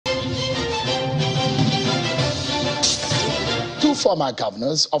former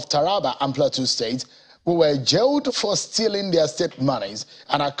governors of Taraba and Plateau State who were jailed for stealing their state monies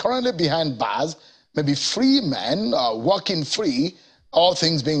and are currently behind bars may be free men walking free, all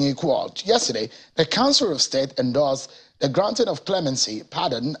things being equal. Yesterday, the Council of State endorsed the granting of clemency,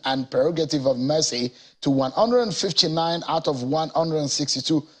 pardon, and prerogative of mercy to 159 out of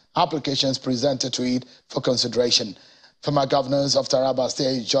 162 applications presented to it for consideration. Former governors of Taraba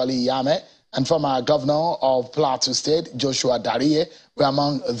State, Jolly Nyame, and former governor of Plateau State, Joshua Dariye, were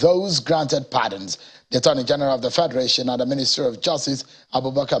among those granted pardons. The Attorney General of the Federation and the Minister of Justice,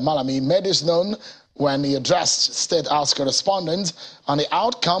 Abubakar Malami, made this known when he addressed State House correspondents on the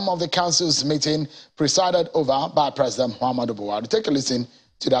outcome of the Council's meeting presided over by President Muhammadu Buhari. Take a listen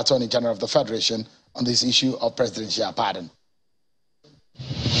to the Attorney General of the Federation on this issue of presidential pardon.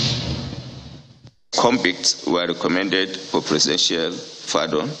 Convicts were recommended for presidential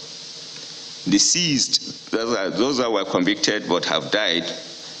pardon. Deceased, those that were convicted but have died,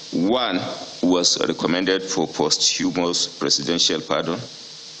 one was recommended for posthumous presidential pardon.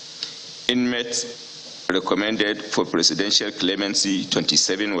 Inmates recommended for presidential clemency,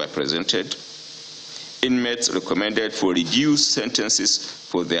 27 were presented. Inmates recommended for reduced sentences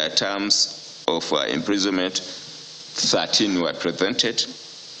for their terms of imprisonment, 13 were presented.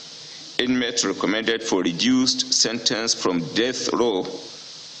 Inmates recommended for reduced sentence from death row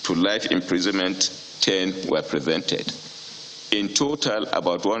to life imprisonment, 10 were presented. In total,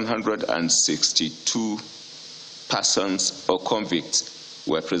 about 162 persons or convicts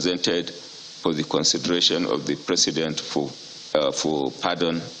were presented for the consideration of the President for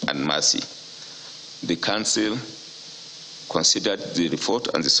pardon and mercy. The Council considered the report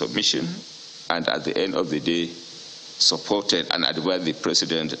and the submission, and at the end of the day, supported and advised the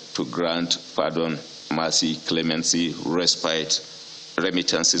President to grant pardon, mercy, clemency, respite,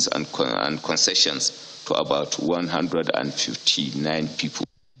 remittances, and concessions to about 159 people.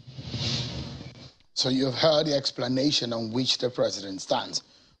 So you've heard the explanation on which the President stands.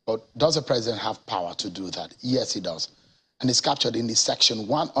 But does the President have power to do that? Yes, he does. And it's captured in the section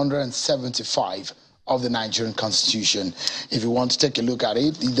 175 of the Nigerian Constitution. If you want to take a look at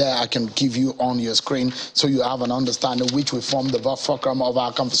it, there I can give you on your screen so you have an understanding which will form the fulcrum of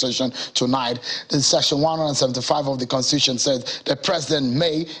our conversation tonight. This section 175 of the Constitution says the President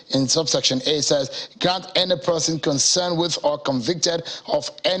may, in subsection A says, grant any person concerned with or convicted of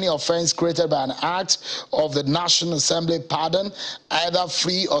any offense created by an act of the National Assembly pardon, either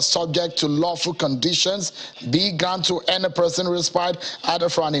free or subject to lawful conditions. B, grant to any person respite either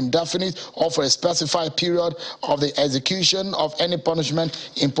for an indefinite or for a specified period of the execution of any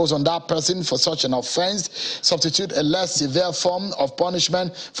punishment imposed on that person for such an offense. Substitute a less severe form of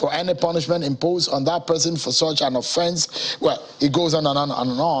punishment for any punishment imposed on that person for such an offense. Well, it goes on and on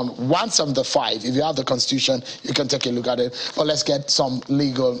and on. 175, if you have the Constitution, you can take a look at it. But let's get some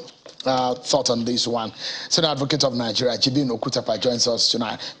legal thought on this one. Senior Advocate of Nigeria, Jibin Okutapa, joins us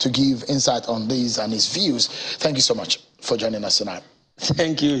tonight to give insight on these and his views. Thank you so much for joining us tonight.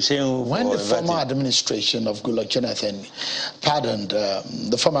 Thank you, Shehu. When the former administration of Goodluck Jonathan pardoned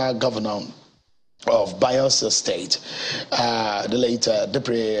the former governor of Bayelsa State, the late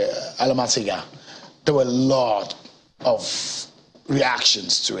Dariye Alamasiga, there were a lot of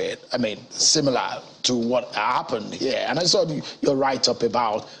reactions to it. I mean, similar to what happened here. And I saw your write-up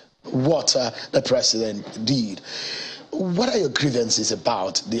about what the President did. What are your grievances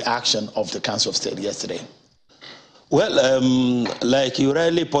about the action of the Council of State yesterday? Well, like you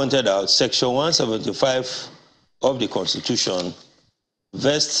rightly pointed out, Section 175 of the Constitution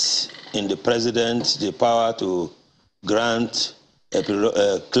vests in the President the power to grant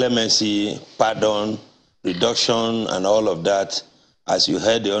clemency, pardon, reduction, and all of that, as you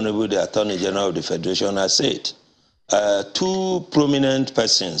heard the Honorable the Attorney General of the Federation has said. Two prominent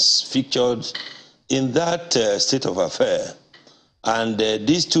persons featured in that state of affair, and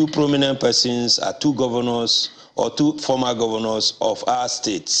these two prominent persons are two governors or two former governors of our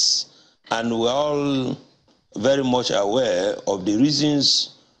states. And we're all very much aware of the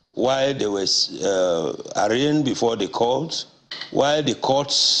reasons why they were arraigned before the court, why the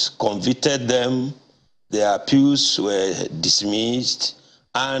courts convicted them, their appeals were dismissed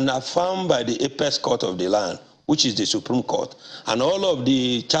and affirmed by the apex court of the land, which is the Supreme Court. And all of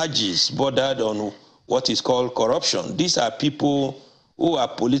the charges bordered on what is called corruption. These are people who are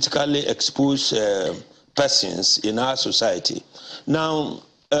politically exposed persons in our society. Now,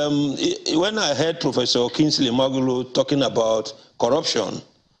 when I heard Professor Kingsley Mogulu talking about corruption,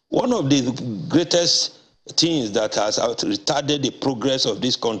 one of the greatest things that has retarded the progress of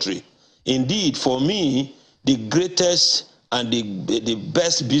this country, indeed, for me, the greatest and the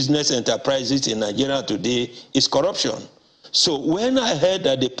best business enterprises in Nigeria today is corruption. So when I heard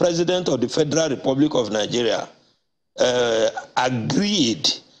that the President of the Federal Republic of Nigeria agreed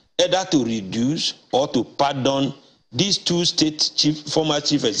either to reduce or to pardon these two former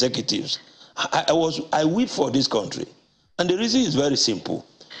chief executives, I weep for this country. And the reason is very simple.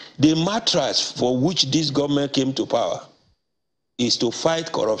 The mattress for which this government came to power is to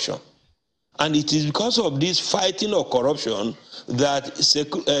fight corruption. And it is because of this fighting of corruption that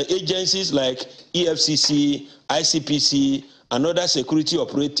agencies like EFCC, ICPC, and other security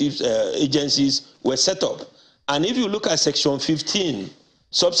operative agencies were set up. And if you look at Section 15,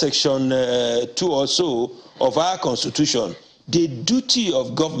 subsection 2 or so of our Constitution, the duty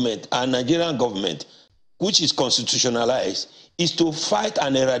of government and Nigerian government, which is constitutionalized, is to fight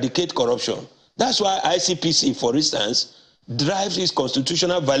and eradicate corruption. That's why ICPC, for instance, drives its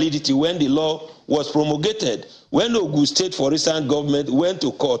constitutional validity when the law was promulgated. When Ogun State, for instance, government went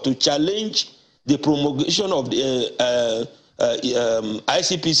to court to challenge the promulgation of the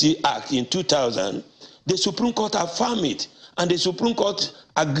ICPC Act in 2000, the Supreme Court affirmed it. And the Supreme Court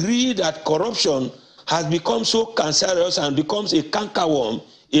agreed that corruption has become so cancerous and becomes a cankerworm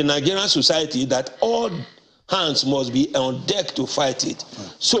in Nigerian society that all hands must be on deck to fight it.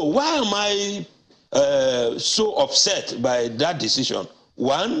 So why am I so upset by that decision?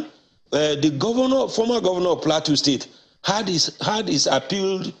 One, the former governor of Plateau State had his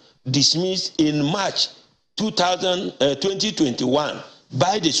appeal dismissed in March 2021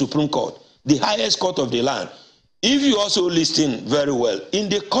 by the Supreme Court, the highest court of the land. If you also listen very well, in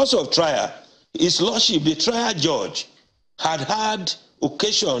the course of trial, His Lordship, the trial judge, had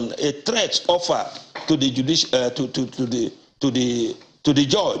occasion a threat offer to the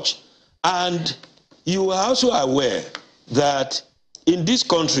judge, and you are also aware that in this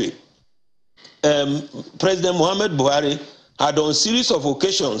country, President Muhammad Buhari had on a series of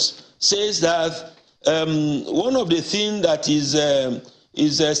occasions says that one of the things that is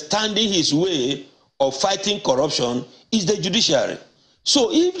standing his way of fighting corruption is the judiciary.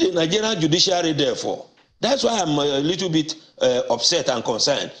 So if the Nigerian judiciary, therefore, that's why I'm a little bit upset and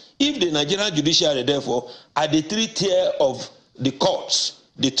concerned. If the Nigerian judiciary, therefore, at the three tier of the courts,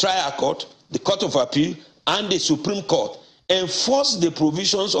 the trial court, the court of appeal, and the Supreme Court, enforce the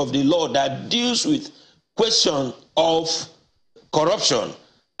provisions of the law that deals with question of corruption,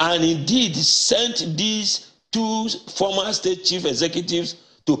 and indeed sent these two former state chief executives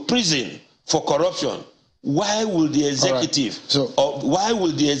to prison for corruption, why will the executive, why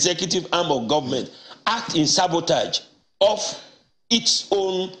will the executive arm of government act in sabotage of its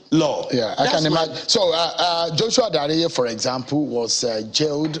own law? Yeah, I can imagine. So Joshua Dariye, for example, was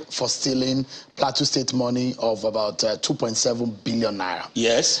jailed for stealing Plateau State money of about 2.7 billion naira.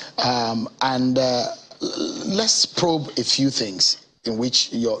 Yes. And let's probe a few things in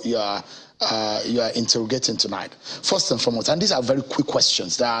which you are interrogating tonight. First and foremost, and these are very quick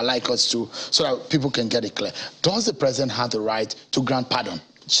questions that I like us to, so that people can get it clear. Does the president have the right to grant pardon?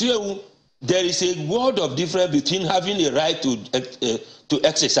 Sure. There is a world of difference between having a right to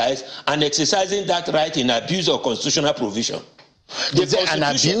exercise and exercising that right in abuse of constitutional provision. Is there an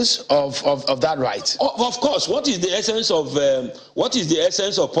abuse of that right? Of course. What is the essence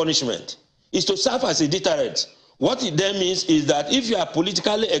of punishment? Is to serve as a deterrent. What it then means is that if you are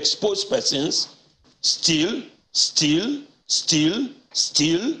politically exposed persons, steal,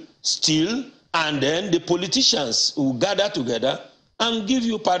 and then the politicians will gather together and give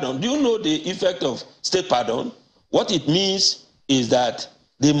you pardon. Do you know the effect of state pardon? What it means is that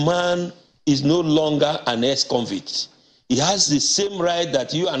the man is no longer an ex-convict. He has the same right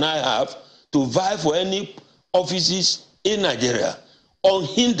that you and I have to vie for any offices in Nigeria,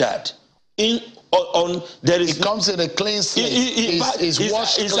 unhindered. It comes in a clean slate.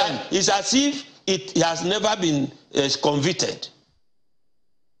 It's as if it has never been convicted.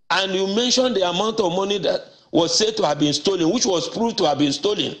 And you mentioned the amount of money that was said to have been stolen, which was proved to have been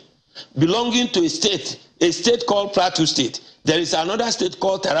stolen, belonging to a state called Plateau State. There is another state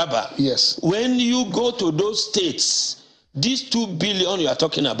called Taraba. Yes. When you go to those states, these 2 billion you are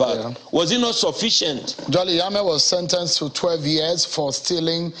talking about, was it not sufficient? Jolly Nyame was sentenced to 12 years for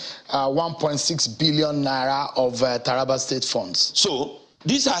stealing 1.6 billion naira of Taraba state funds. So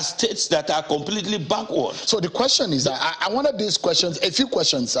these are states that are completely backward. So the question is, I wanted these questions, a few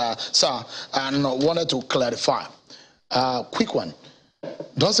questions, sir, and wanted to clarify. Quick one.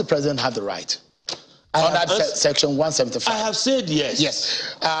 Does the president have the right? Under Section 175. I have said yes.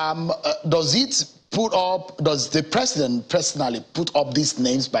 Yes. Does the president personally put up these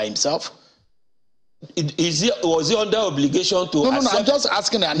names by himself? Was he under obligation to? No, I'm just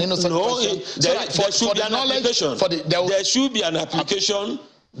asking an innocent question. There should be an application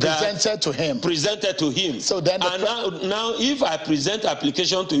presented to him. Presented to him. So then now if I present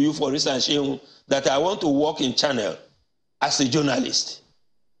application to you, for instance, that I want to work in Channel as a journalist,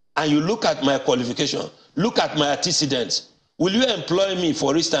 and you look at my qualification, look at my antecedents, will you employ me,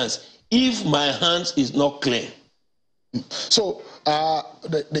 for instance, if my hands is not clean? So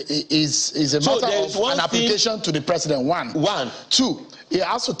is a matter of an application to the president. One. Two, he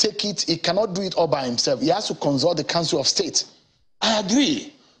has to take it. He cannot do it all by himself. He has to consult the Council of State. I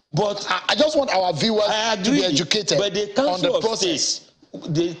agree, but I just want our viewers to be educated on the process.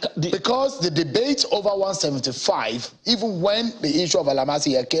 Because the debate over 175, even when the issue of Alamasi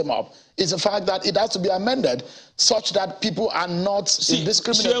here came up, is the fact that it has to be amended such that people are not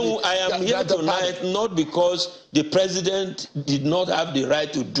indiscriminately. I am here tonight not because the president did not have the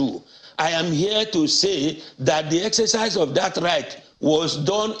right to do. I am here to say that the exercise of that right was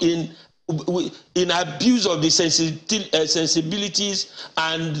done in abuse of the sensibilities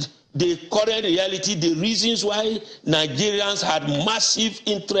and the current reality, the reasons why Nigerians had massive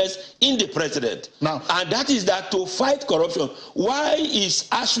interest in the president. Now, and that is that to fight corruption. Why is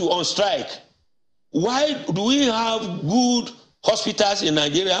ASU on strike? Why do we have good hospitals in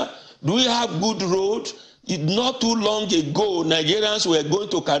Nigeria? Do we have good roads? Not too long ago, Nigerians were going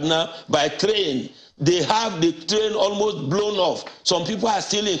to Kaduna by train. They have the train almost blown off. Some people are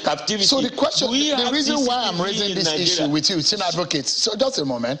still in captivity. So the question, the reason why I'm raising this issue with you, senior advocate, so just a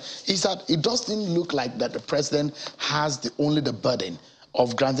moment, is that it doesn't look like that the president has only the burden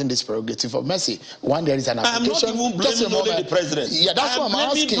of granting this prerogative of mercy. One, there is an application. I'm not even blaming only the president. Yeah, that's what I'm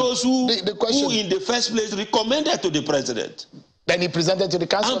asking. Those who in the first place recommended to the president. Then he presented to the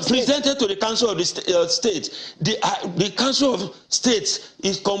Council of State. Presented to the Council of the State. The Council of States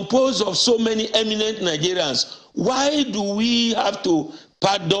is composed of so many eminent Nigerians. Why do we have to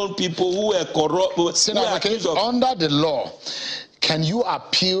pardon people who were corrupt? Under the law, can you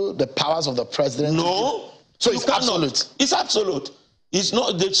appeal the powers of the president? No. So it's absolute. It's absolute. It's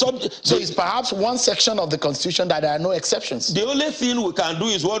not the subject. So it's perhaps one section of the Constitution that there are no exceptions. The only thing we can do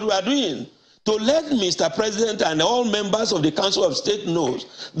is what we are doing. To let Mr. President and all members of the Council of State know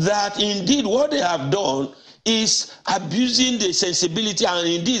that indeed what they have done is abusing the sensibility and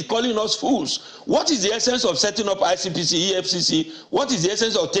indeed calling us fools. What is the essence of setting up ICPC, EFCC? What is the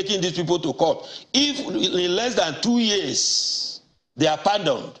essence of taking these people to court? If in less than 2 years they are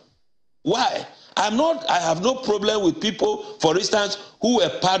pardoned, why? I have no problem with people, for instance, who were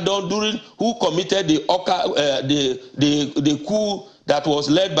pardoned who committed the coup that was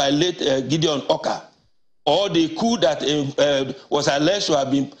led by late Gideon Oka, or the coup that was alleged to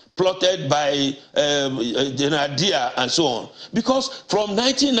have been plotted by General Dariye and so on. Because from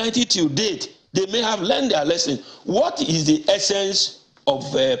 1990 till date, they may have learned their lesson. What is the essence of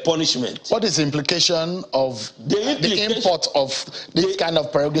punishment? What is the implication of the import of this kind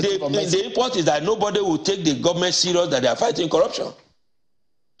of prerogative? The import is that nobody will take the government serious that they are fighting corruption.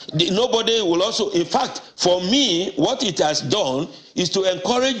 Nobody will also, in fact, for me, what it has done is to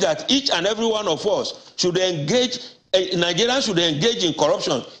encourage that each and every one of us should engage, Nigerians should engage in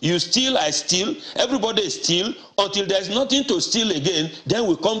corruption. You steal, I steal, everybody steal, until there's nothing to steal again, then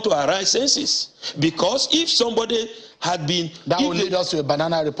we come to our right senses. Because if somebody had been... That will lead us to a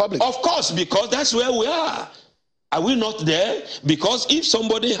banana republic. Of course, because that's where we are. Are we not there? Because if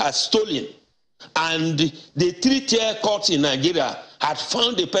somebody has stolen, and the three-tier courts in Nigeria had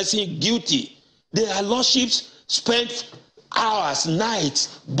found the person guilty, their lordships spent hours,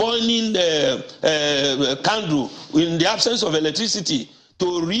 nights, burning the candle in the absence of electricity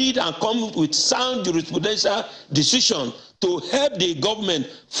to read and come with sound jurisprudential decision to help the government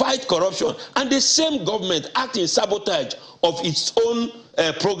fight corruption. And the same government act in sabotage of its own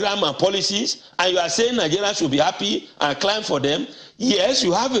program and policies, and you are saying Nigeria should be happy and climb for them. Yes,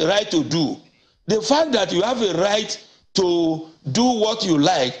 you have a right to do. The fact that you have a right to do what you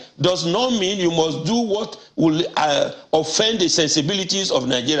like does not mean you must do what will offend the sensibilities of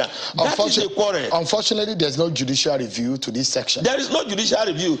Nigeria. That is a quarrel. Unfortunately, there's no judicial review to this section. There is no judicial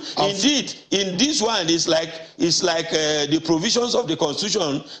review. Indeed, in this one, it's like the provisions of the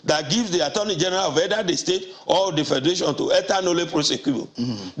Constitution that gives the Attorney General of either the state or the Federation to eta noli prosecute.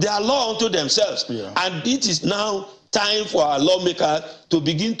 They are law unto themselves. Yeah. And it is now time for our lawmakers to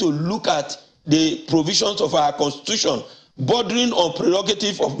begin to look at the provisions of our Constitution bordering on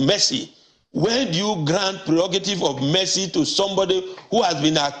prerogative of mercy. When do you grant prerogative of mercy to somebody who has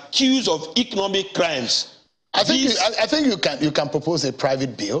been accused of economic crimes? I think you can propose a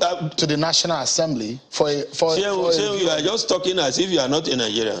private bill to the National Assembly for you are just talking as if you are not a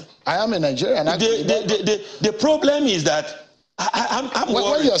Nigerian. I am a Nigerian. The problem is that I'm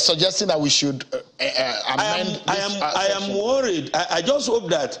when you are suggesting that we should amend I am worried. I just hope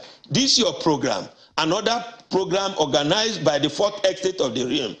that this your program, another program organized by the fourth estate of the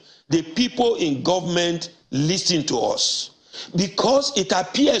realm, the people in government listen to us. Because it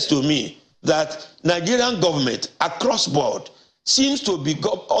appears to me that Nigerian government across board seems to be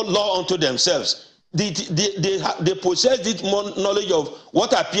law unto themselves. They possess this knowledge of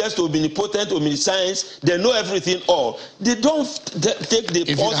what appears to be omnipotent, omniscience. They know everything all. They don't take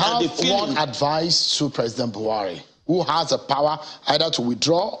the pulse and the feeling. If you have one advice to President Buhari, who has a power either to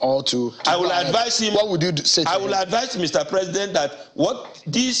withdraw or to I will advise him. What would you say to him? I will advise Mr. President that what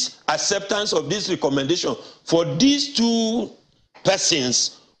this acceptance of this recommendation for these two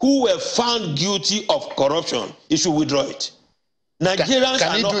persons who were found guilty of corruption, he should withdraw it. Nigerians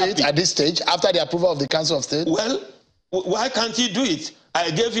can he do it at this stage after the approval of the Council of State? Well, why can't he do it? I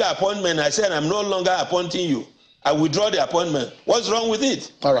gave you an appointment. I said I'm no longer appointing you. I withdraw the appointment. What's wrong with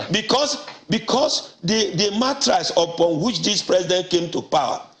it? All right. Because the mattress upon which this president came to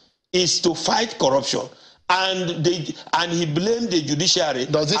power is to fight corruption, and he blamed the judiciary.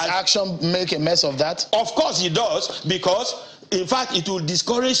 Does this action make a mess of that? Of course he does, because in fact it will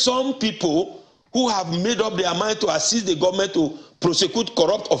discourage some people who have made up their mind to assist the government to prosecute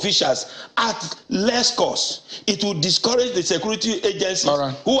corrupt officials at less cost. It will discourage the security agencies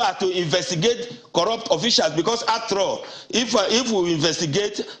who are to investigate corrupt officials, because after all, if we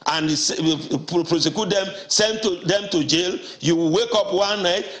investigate and prosecute them, send them to jail, you will wake up one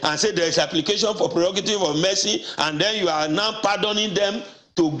night and say there is application for prerogative of mercy, and then you are now pardoning them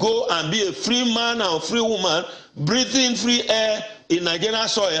to go and be a free man and free woman, breathing free air in Nigerian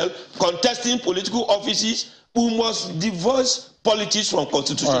soil, contesting political offices. We must divorce politics from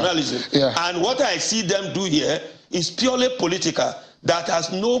constitutionalism. And what I see them do here is purely political, that has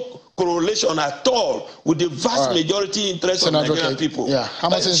no correlation at all with the vast majority interest of Nigerian people.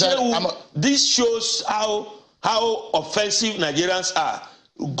 This shows how offensive Nigerians are.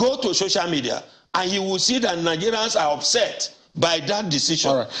 Go to social media and you will see that Nigerians are upset by that decision.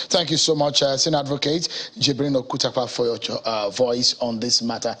 All right. Thank you so much, Senior Advocate Jibrin Okutakpa, for your voice on this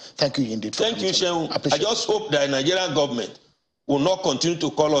matter. Thank you indeed. Thank you, Shehu. I just hope that the Nigerian government will not continue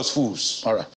to call us fools. All right.